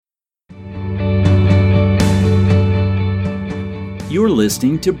You're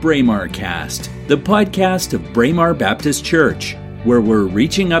listening to Braemar Cast, the podcast of Braemar Baptist Church, where we're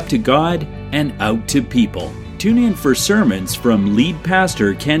reaching up to God and out to people. Tune in for sermons from lead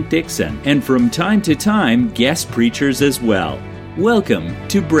pastor Kent Dixon, and from time to time, guest preachers as well. Welcome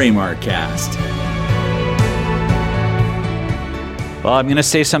to Braemar Cast. Well, I'm going to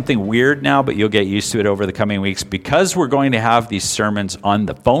say something weird now, but you'll get used to it over the coming weeks. Because we're going to have these sermons on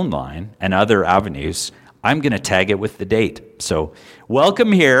the phone line and other avenues, I'm going to tag it with the date. So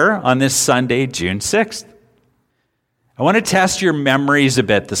welcome here on this Sunday, June 6th. I want to test your memories a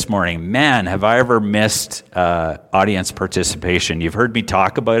bit this morning. Man, have I ever missed audience participation. You've heard me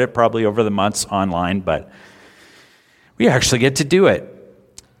talk about it probably over the months online, but we actually get to do it.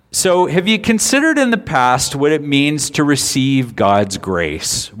 So have you considered in the past what it means to receive God's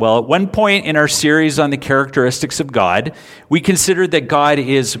grace? Well, at one point in our series on the characteristics of God, we considered that God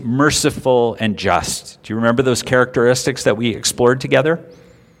is merciful and just. Do you remember those characteristics that we explored together?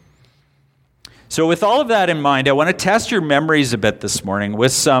 So with all of that in mind, I want to test your memories a bit this morning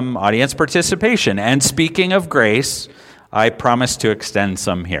with some audience participation. And speaking of grace, I promise to extend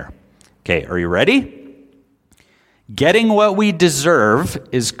some here. Okay, are you ready? Getting what we deserve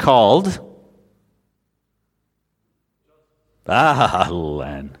is called...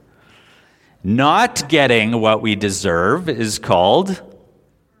 Len. Not getting what we deserve is called...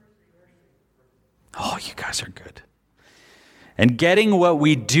 Oh, you guys are good. And getting what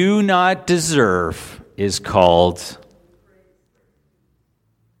we do not deserve is called...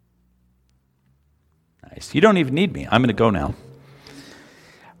 Nice. You don't even need me. I'm going to go now.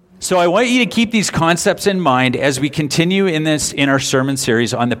 So I want you to keep these concepts in mind as we continue in our sermon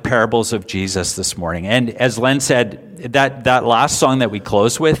series on the parables of Jesus this morning. And as Len said, that last song that we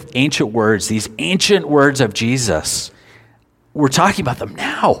closed with, ancient words, these ancient words of Jesus, we're talking about them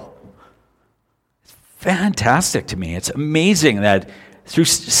now. It's fantastic to me. It's amazing that through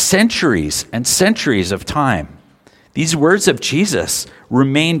centuries and centuries of time, these words of Jesus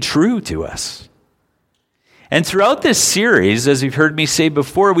remain true to us. And throughout this series, as you've heard me say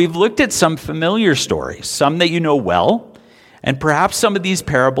before, we've looked at some familiar stories, some that you know well, and perhaps some of these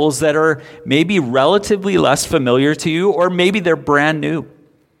parables that are maybe relatively less familiar to you, or maybe they're brand new.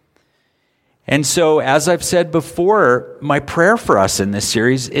 And so, as I've said before, my prayer for us in this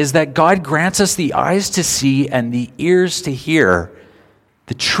series is that God grants us the eyes to see and the ears to hear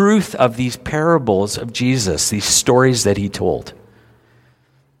the truth of these parables of Jesus, these stories that he told.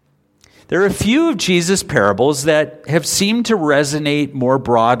 There are a few of Jesus' parables that have seemed to resonate more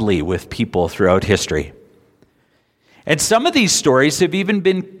broadly with people throughout history. And some of these stories have even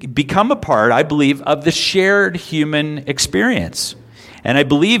become a part, I believe, of the shared human experience. And I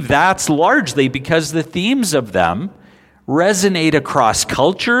believe that's largely because the themes of them resonate across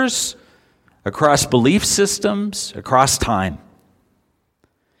cultures, across belief systems, across time.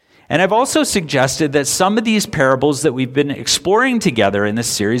 And I've also suggested that some of these parables that we've been exploring together in this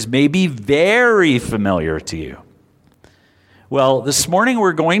series may be very familiar to you. Well, this morning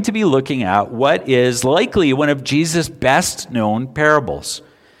we're going to be looking at what is likely one of Jesus' best known parables,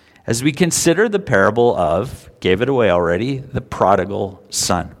 as we consider the parable of, gave it away already, the prodigal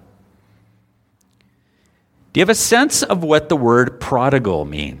son. Do you have a sense of what the word prodigal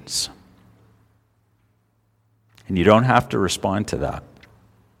means? And you don't have to respond to that.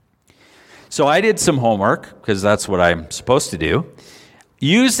 So I did some homework, because that's what I'm supposed to do.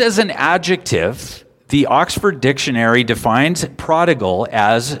 Used as an adjective, the Oxford Dictionary defines prodigal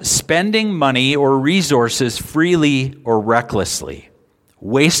as spending money or resources freely or recklessly,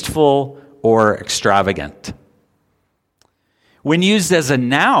 wasteful or extravagant. When used as a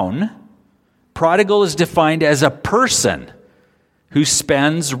noun, prodigal is defined as a person who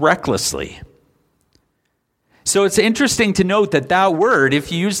spends recklessly. So it's interesting to note that word,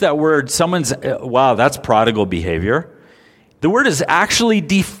 if you use that word, someone's, wow, that's prodigal behavior. The word is actually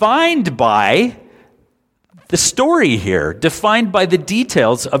defined by the story here, defined by the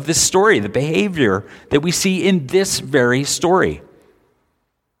details of this story, the behavior that we see in this very story.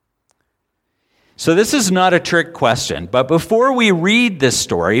 So this is not a trick question, but before we read this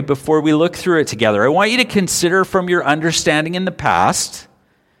story, before we look through it together, I want you to consider from your understanding in the past,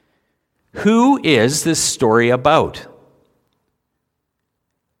 who is this story about?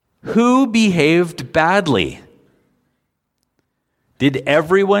 Who behaved badly? Did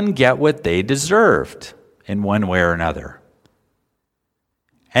everyone get what they deserved in one way or another?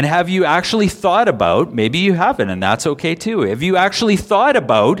 And have you actually thought about, maybe you haven't, and that's okay too, have you actually thought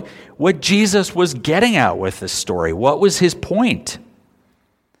about what Jesus was getting at with this story? What was his point?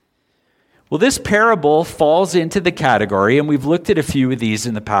 Well, this parable falls into the category, and we've looked at a few of these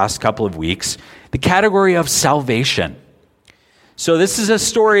in the past couple of weeks, the category of salvation. So this is a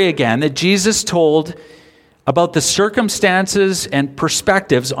story again that Jesus told about the circumstances and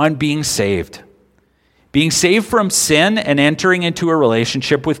perspectives on being saved. Being saved from sin and entering into a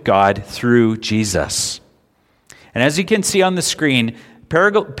relationship with God through Jesus. And as you can see on the screen,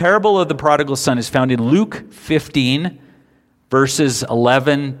 parable of the prodigal son is found in Luke 15, verses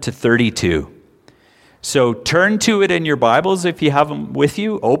 11 to 32. So turn to it in your Bibles if you have them with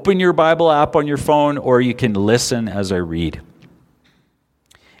you. Open your Bible app on your phone, or you can listen as I read.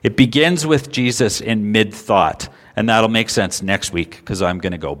 It begins with Jesus in mid-thought, and that'll make sense next week because I'm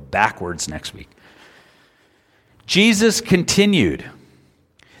going to go backwards next week. Jesus continued,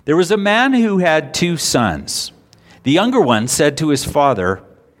 "There was a man who had 2 sons. The younger one said to his father,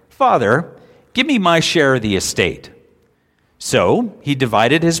 'Father, give me my share of the estate.' So he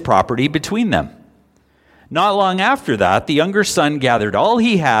divided his property between them. Not long after that, the younger son gathered all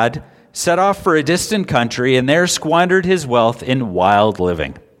he had, set off for a distant country, and there squandered his wealth in wild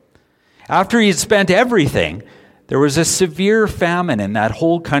living. After he had spent everything, there was a severe famine in that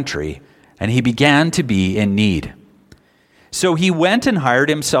whole country, and he began to be in need. So he went and hired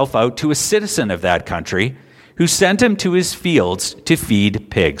himself out to a citizen of that country, who sent him to his fields to feed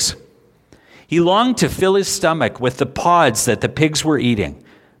pigs. He longed to fill his stomach with the pods that the pigs were eating,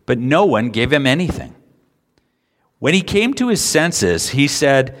 but no one gave him anything. When he came to his senses, he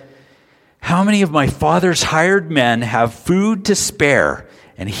said, 'How many of my father's hired men have food to spare,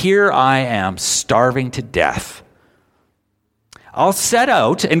 and here I am starving to death? I'll set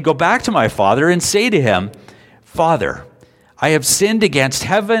out and go back to my father and say to him, Father, I have sinned against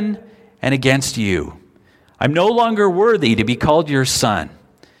heaven and against you. I'm no longer worthy to be called your son.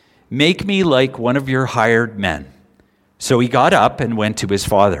 Make me like one of your hired men.' So he got up and went to his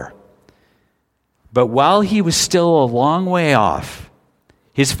father. But while he was still a long way off,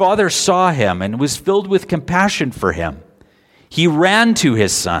 his father saw him and was filled with compassion for him. He ran to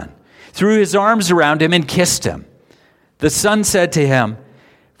his son, threw his arms around him, and kissed him. The son said to him,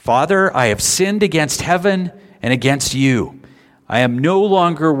 'Father, I have sinned against heaven and against you. I am no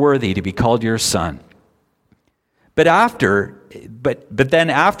longer worthy to be called your son.' But then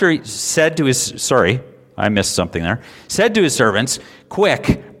after he said to his servants,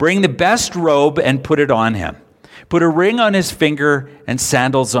 'Quick, bring the best robe and put it on him. Put a ring on his finger and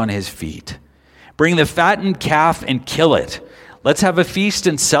sandals on his feet. Bring the fattened calf and kill it. Let's have a feast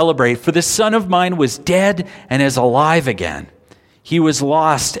and celebrate, for this son of mine was dead and is alive again. He was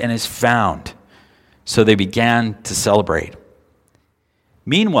lost and is found.' So they began to celebrate.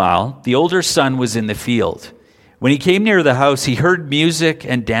 Meanwhile, the older son was in the field. When he came near the house, he heard music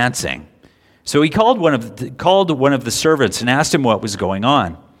and dancing. So he called one of the servants and asked him what was going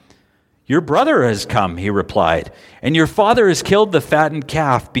on. 'Your brother has come,' he replied, 'and your father has killed the fattened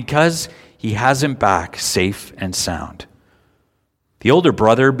calf because he has him back safe and sound.' The older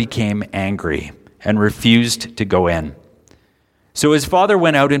brother became angry and refused to go in. So his father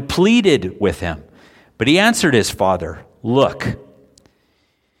went out and pleaded with him. But he answered his father, 'Look,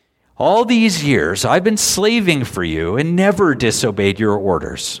 all these years I've been slaving for you and never disobeyed your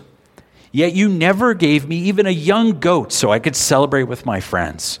orders. Yet you never gave me even a young goat so I could celebrate with my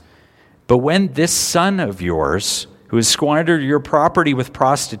friends. But when this son of yours, who has squandered your property with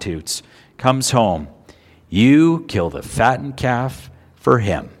prostitutes, comes home, you kill the fattened calf for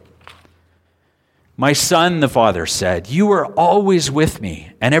him.' 'My son,' the father said, 'you are always with me,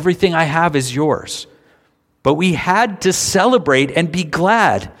 and everything I have is yours. But we had to celebrate and be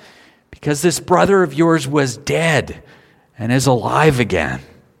glad, because this brother of yours was dead and is alive again.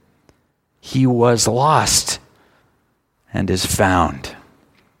 He was lost and is found.'"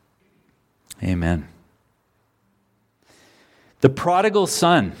 Amen. The prodigal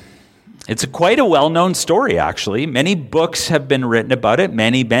son. It's quite a well-known story, actually. Many books have been written about it.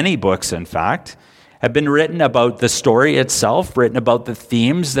 Many books, in fact, have been written about the story itself, written about the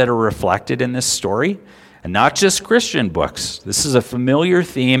themes that are reflected in this story, and not just Christian books. This is a familiar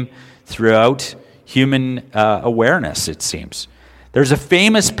theme throughout human awareness, it seems. There's a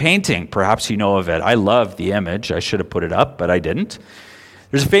famous painting, perhaps you know of it. I love the image. I should have put it up, but I didn't.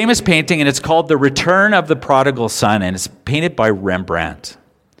 There's a famous painting, and it's called The Return of the Prodigal Son, and it's painted by Rembrandt.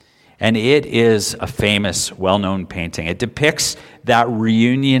 And it is a famous, well-known painting. It depicts that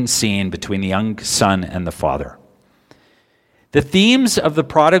reunion scene between the young son and the father. The themes of the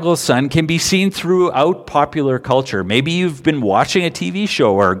prodigal son can be seen throughout popular culture. Maybe you've been watching a TV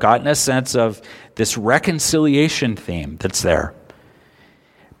show or gotten a sense of this reconciliation theme that's there.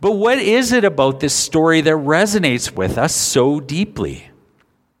 But what is it about this story that resonates with us so deeply?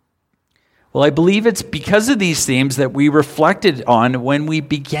 Well, I believe it's because of these themes that we reflected on when we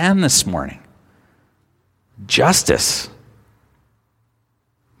began this morning. Justice.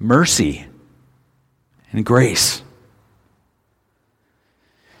 mercy and grace.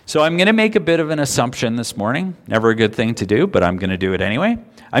 So I'm going to make a bit of an assumption this morning. Never a good thing to do, but I'm going to do it anyway.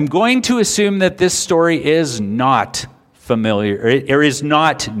 I'm going to assume that this story is not familiar, or is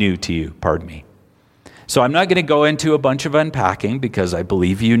not new to you, pardon me. So I'm not going to go into a bunch of unpacking because I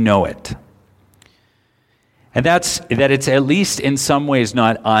believe you know it. And that's that it's at least in some ways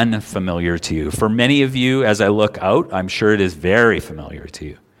not unfamiliar to you. For many of you, as I look out, I'm sure it is very familiar to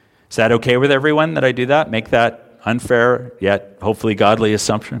you. Is that okay with everyone that I do that? Make that unfair, yet hopefully godly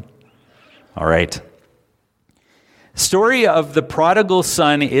assumption? All right. The story of the prodigal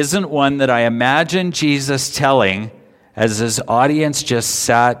son isn't one that I imagine Jesus telling as his audience just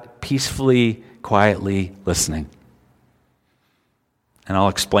sat peacefully, quietly listening. And I'll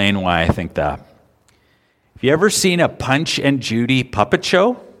explain why I think that. Have you ever seen a Punch and Judy puppet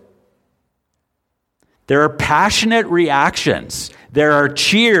show? There are passionate reactions. There are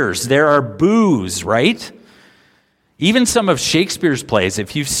cheers. There are boos, right? Even some of Shakespeare's plays,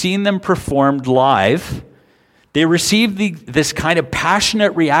 if you've seen them performed live, they receive this kind of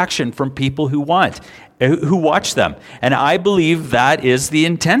passionate reaction from people who watch them. And I believe that is the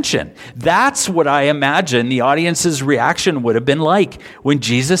intention. That's what I imagine the audience's reaction would have been like when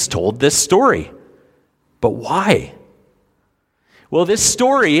Jesus told this story. But why? Well, this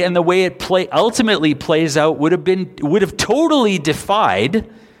story and the way it ultimately plays out would have totally defied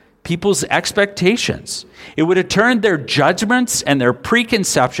people's expectations. It would have turned their judgments and their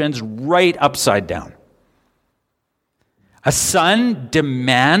preconceptions right upside down. A son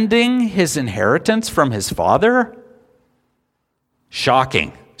demanding his inheritance from his father?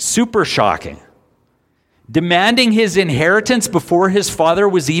 Shocking. Super shocking. Demanding his inheritance before his father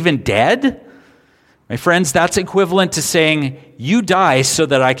was even dead? My friends, that's equivalent to saying, you die so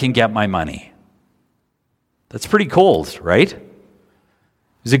that I can get my money. That's pretty cold, right?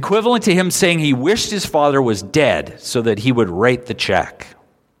 It's equivalent to him saying he wished his father was dead so that he would write the check.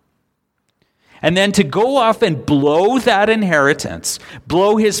 And then to go off and blow that inheritance,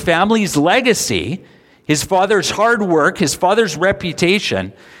 blow his family's legacy, his father's hard work, his father's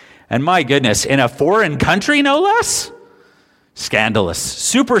reputation, and my goodness, in a foreign country, no less? Scandalous,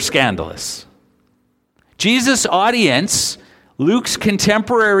 super scandalous. Jesus' audience, Luke's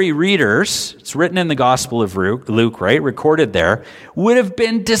contemporary readers, it's written in the Gospel of Luke, right, recorded there, would have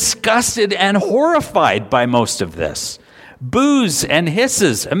been disgusted and horrified by most of this. Boos and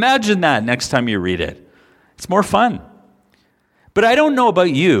hisses. Imagine that next time you read it. It's more fun. But I don't know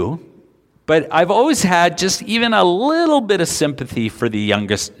about you, but I've always had just even a little bit of sympathy for the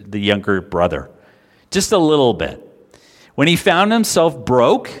younger brother. Just a little bit. When he found himself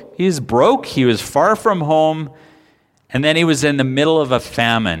broke, he was far from home, and then he was in the middle of a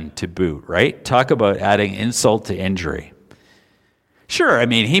famine to boot, right? Talk about adding insult to injury. Sure, I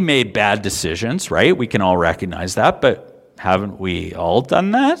mean, he made bad decisions, right? We can all recognize that, but haven't we all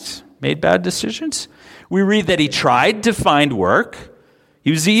done that? Made bad decisions? We read that he tried to find work.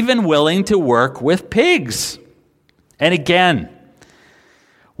 He was even willing to work with pigs. And again,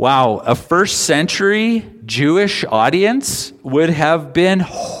 wow, a first century Jewish audience would have been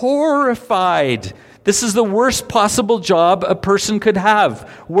horrified. This is the worst possible job a person could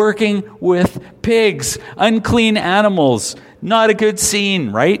have, working with pigs, unclean animals. Not a good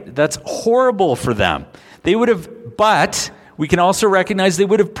scene, right? That's horrible for them. They would have, but we can also recognize they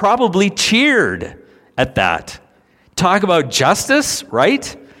would have probably cheered at that. Talk about justice,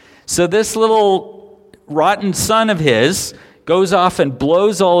 right? So this little rotten son of his goes off and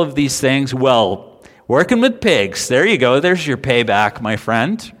blows all of these things. Well, working with pigs, there you go. There's your payback, my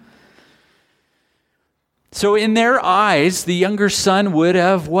friend. So in their eyes, the younger son would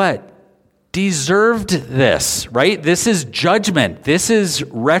have what? Deserved this, right? This is judgment. This is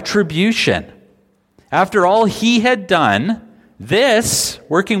retribution. After all he had done, this,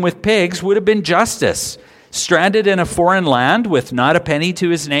 working with pigs, would have been justice. Stranded in a foreign land with not a penny to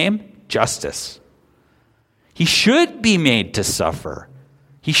his name, justice. He should be made to suffer.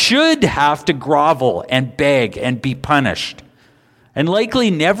 He should have to grovel and beg and be punished, and likely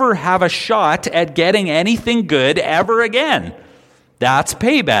never have a shot at getting anything good ever again. That's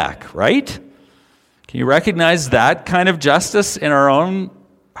payback, right? Can you recognize that kind of justice in our own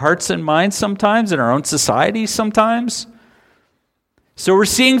hearts and minds sometimes, in our own society sometimes? So we're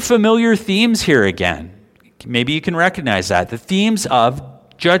seeing familiar themes here again. Maybe you can recognize that. The themes of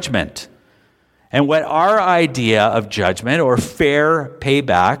judgment. And what our idea of judgment or fair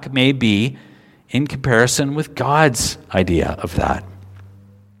payback may be in comparison with God's idea of that.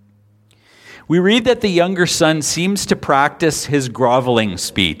 We read that the younger son seems to practice his groveling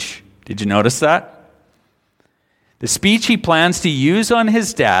speech. Did you notice that? The speech he plans to use on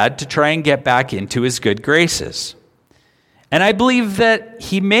his dad to try and get back into his good graces. And I believe that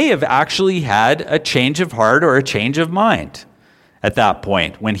he may have actually had a change of heart or a change of mind at that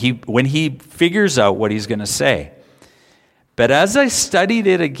point when he figures out what he's going to say. But as I studied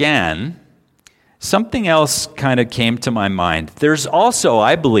it again, something else kind of came to my mind. There's also,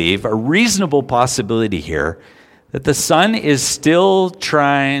 I believe, a reasonable possibility here that the son is still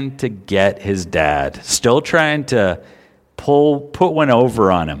trying to get his dad, still trying to put one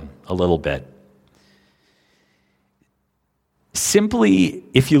over on him a little bit. Simply,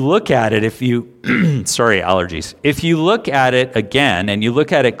 if you look at it, sorry, allergies. If you look at it again and you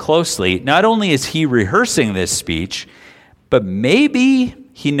look at it closely, not only is he rehearsing this speech, but maybe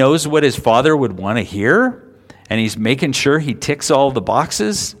he knows what his father would want to hear, and he's making sure he ticks all the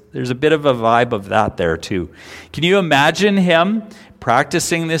boxes. There's a bit of a vibe of that there too. Can you imagine him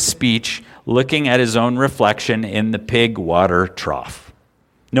practicing this speech, looking at his own reflection in the pig water trough?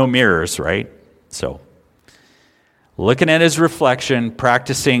 No mirrors, right? So, looking at his reflection,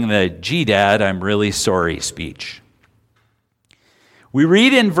 practicing the, "Gee, Dad, I'm really sorry" speech. We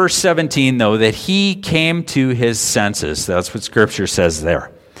read in verse 17, though, that he came to his senses. That's what Scripture says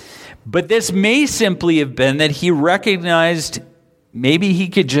there. But this may simply have been that he recognized maybe he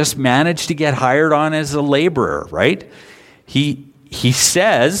could just manage to get hired on as a laborer, right? He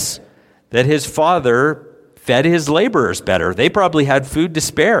says that his father fed his laborers better. They probably had food to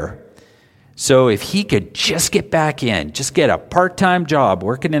spare. So if he could just get back in, just get a part-time job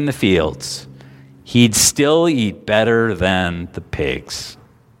working in the fields, he'd still eat better than the pigs.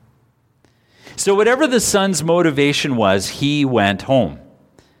 So whatever the son's motivation was, he went home.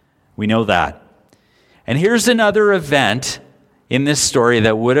 We know that. And here's another event in this story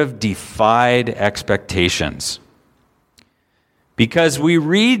that would have defied expectations. Because we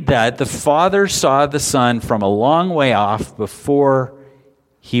read that the father saw the son from a long way off before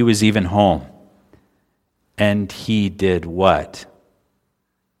he was even home. And he did what?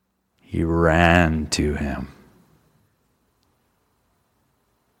 He ran to him.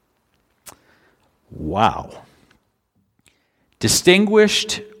 Wow.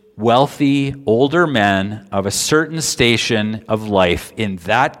 Distinguished, wealthy, older men of a certain station of life in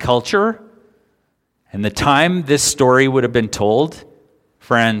that culture, and the time this story would have been told,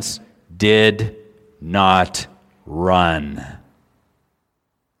 friends, did not run.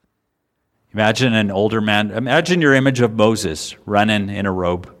 Imagine an older man. Imagine your image of Moses running in a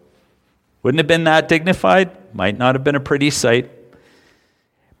robe. Wouldn't have been that dignified. Might not have been a pretty sight.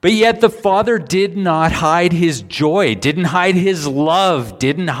 But yet the father did not hide his joy, didn't hide his love,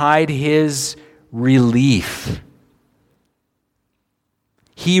 didn't hide his relief.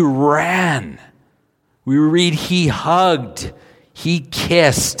 He ran. We read he hugged, he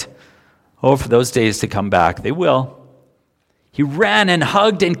kissed. Oh, for those days to come back. They will. He ran and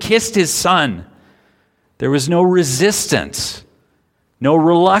hugged and kissed his son. There was no resistance, no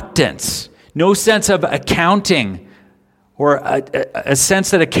reluctance, no sense of accounting or a sense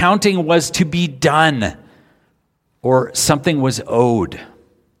that accounting was to be done or something was owed.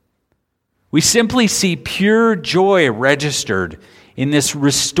 We simply see pure joy registered in this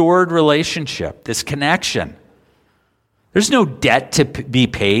restored relationship, this connection. There's no debt to be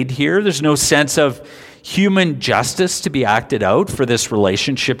paid here. There's no sense of human justice to be acted out for this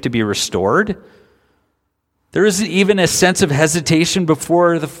relationship to be restored. There isn't even a sense of hesitation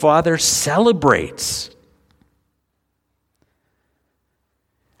before the father celebrates.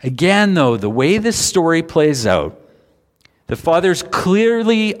 Again, though, the way this story plays out, the father's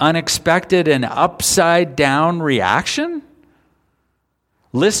clearly unexpected and upside down reaction,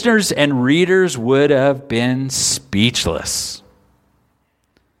 listeners and readers would have been speechless.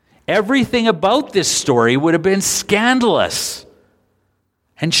 Everything about this story would have been scandalous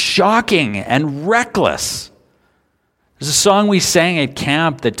and shocking and reckless. There's a song we sang at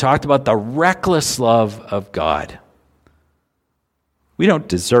camp that talked about the reckless love of God. We don't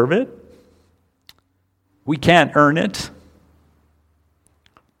deserve it. We can't earn it.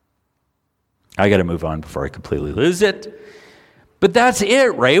 I got to move on before I completely lose it. But that's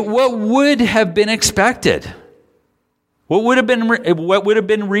it, right? What would have been expected? What would have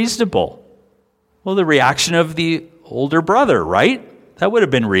been reasonable? Well, the reaction of the older brother, right? That would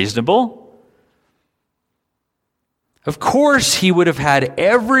have been reasonable. Of course, he would have had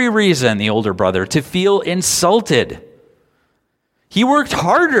every reason, the older brother, to feel insulted. He worked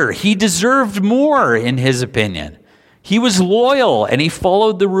harder. He deserved more, in his opinion. He was loyal and he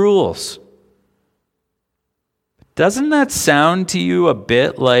followed the rules. Doesn't that sound to you a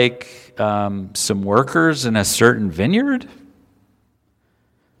bit like some workers in a certain vineyard?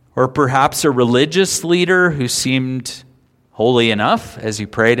 Or perhaps a religious leader who seemed holy enough as he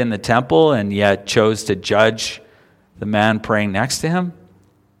prayed in the temple and yet chose to judge the man praying next to him.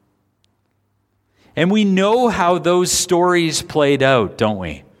 And we know how those stories played out, don't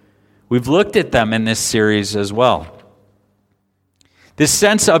we? We've looked at them in this series as well. This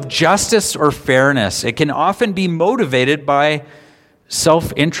sense of justice or fairness, it can often be motivated by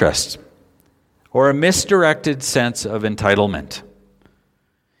self-interest or a misdirected sense of entitlement.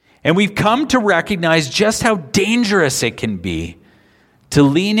 And we've come to recognize just how dangerous it can be to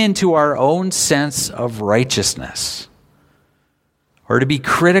lean into our own sense of righteousness or to be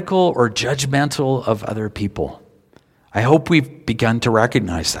critical or judgmental of other people. I hope we've begun to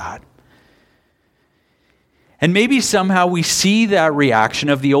recognize that. And maybe somehow we see that reaction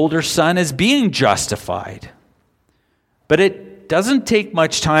of the older son as being justified. But it doesn't take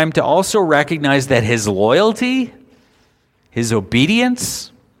much time to also recognize that his loyalty, his obedience,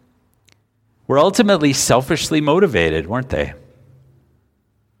 were ultimately selfishly motivated, weren't they?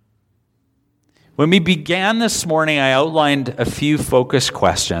 When we began this morning, I outlined a few focus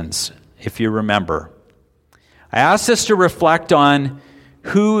questions, if you remember. I asked us to reflect on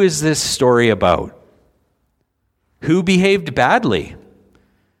who is this story about? Who behaved badly?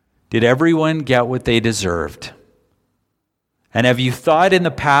 Did everyone get what they deserved? And have you thought in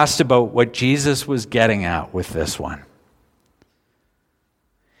the past about what Jesus was getting at with this one?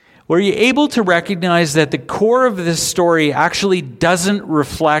 Were you able to recognize that the core of this story actually doesn't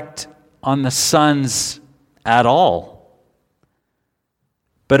reflect on the sons at all,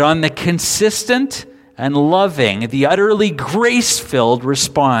 but on the consistent and loving, the utterly grace-filled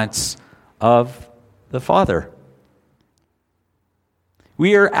response of the Father?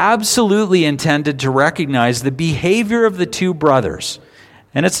 We are absolutely intended to recognize the behavior of the two brothers.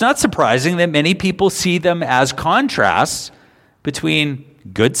 And it's not surprising that many people see them as contrasts between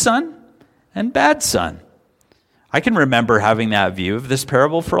good son and bad son. I can remember having that view of this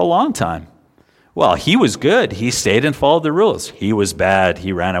parable for a long time. Well, he was good. He stayed and followed the rules. He was bad.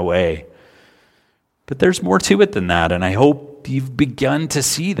 He ran away. But there's more to it than that, and I hope you've begun to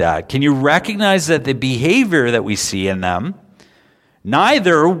see that. Can you recognize that the behavior that we see in them,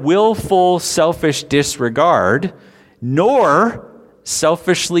 neither willful, selfish disregard, nor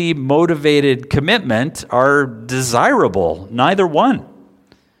selfishly motivated commitment are desirable, neither one.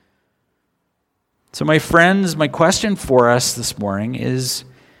 So my friends, my question for us this morning is,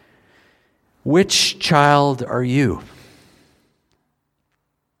 which child are you?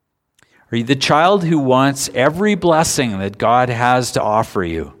 Are you the child who wants every blessing that God has to offer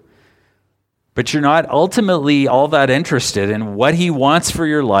you, but you're not ultimately all that interested in what He wants for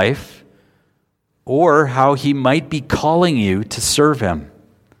your life or how He might be calling you to serve Him?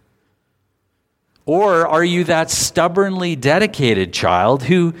 Or are you that stubbornly dedicated child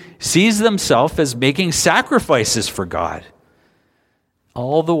who sees themselves as making sacrifices for God,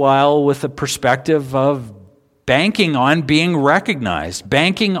 all the while with a perspective of banking on being recognized,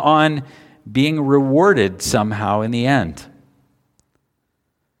 banking on being rewarded somehow in the end?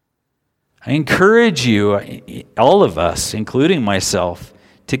 I encourage you, all of us, including myself,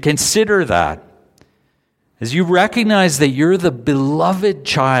 to consider that as you recognize that you're the beloved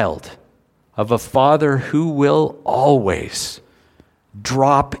child of a Father who will always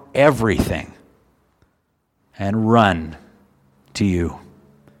drop everything and run to you,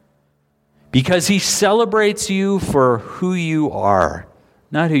 because He celebrates you for who you are,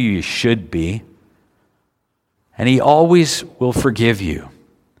 not who you should be. And He always will forgive you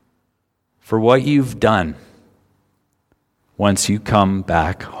for what you've done once you come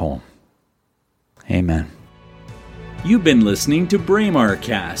back home. Amen. You've been listening to Braemar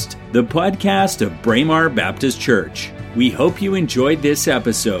Cast, the podcast of Braemar Baptist Church. We hope you enjoyed this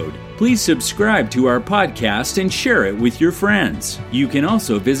episode. Please subscribe to our podcast and share it with your friends. You can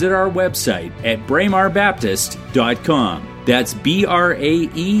also visit our website at braemarbaptist.com. That's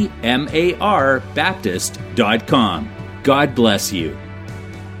BRAEMAR Baptist.com. God bless you.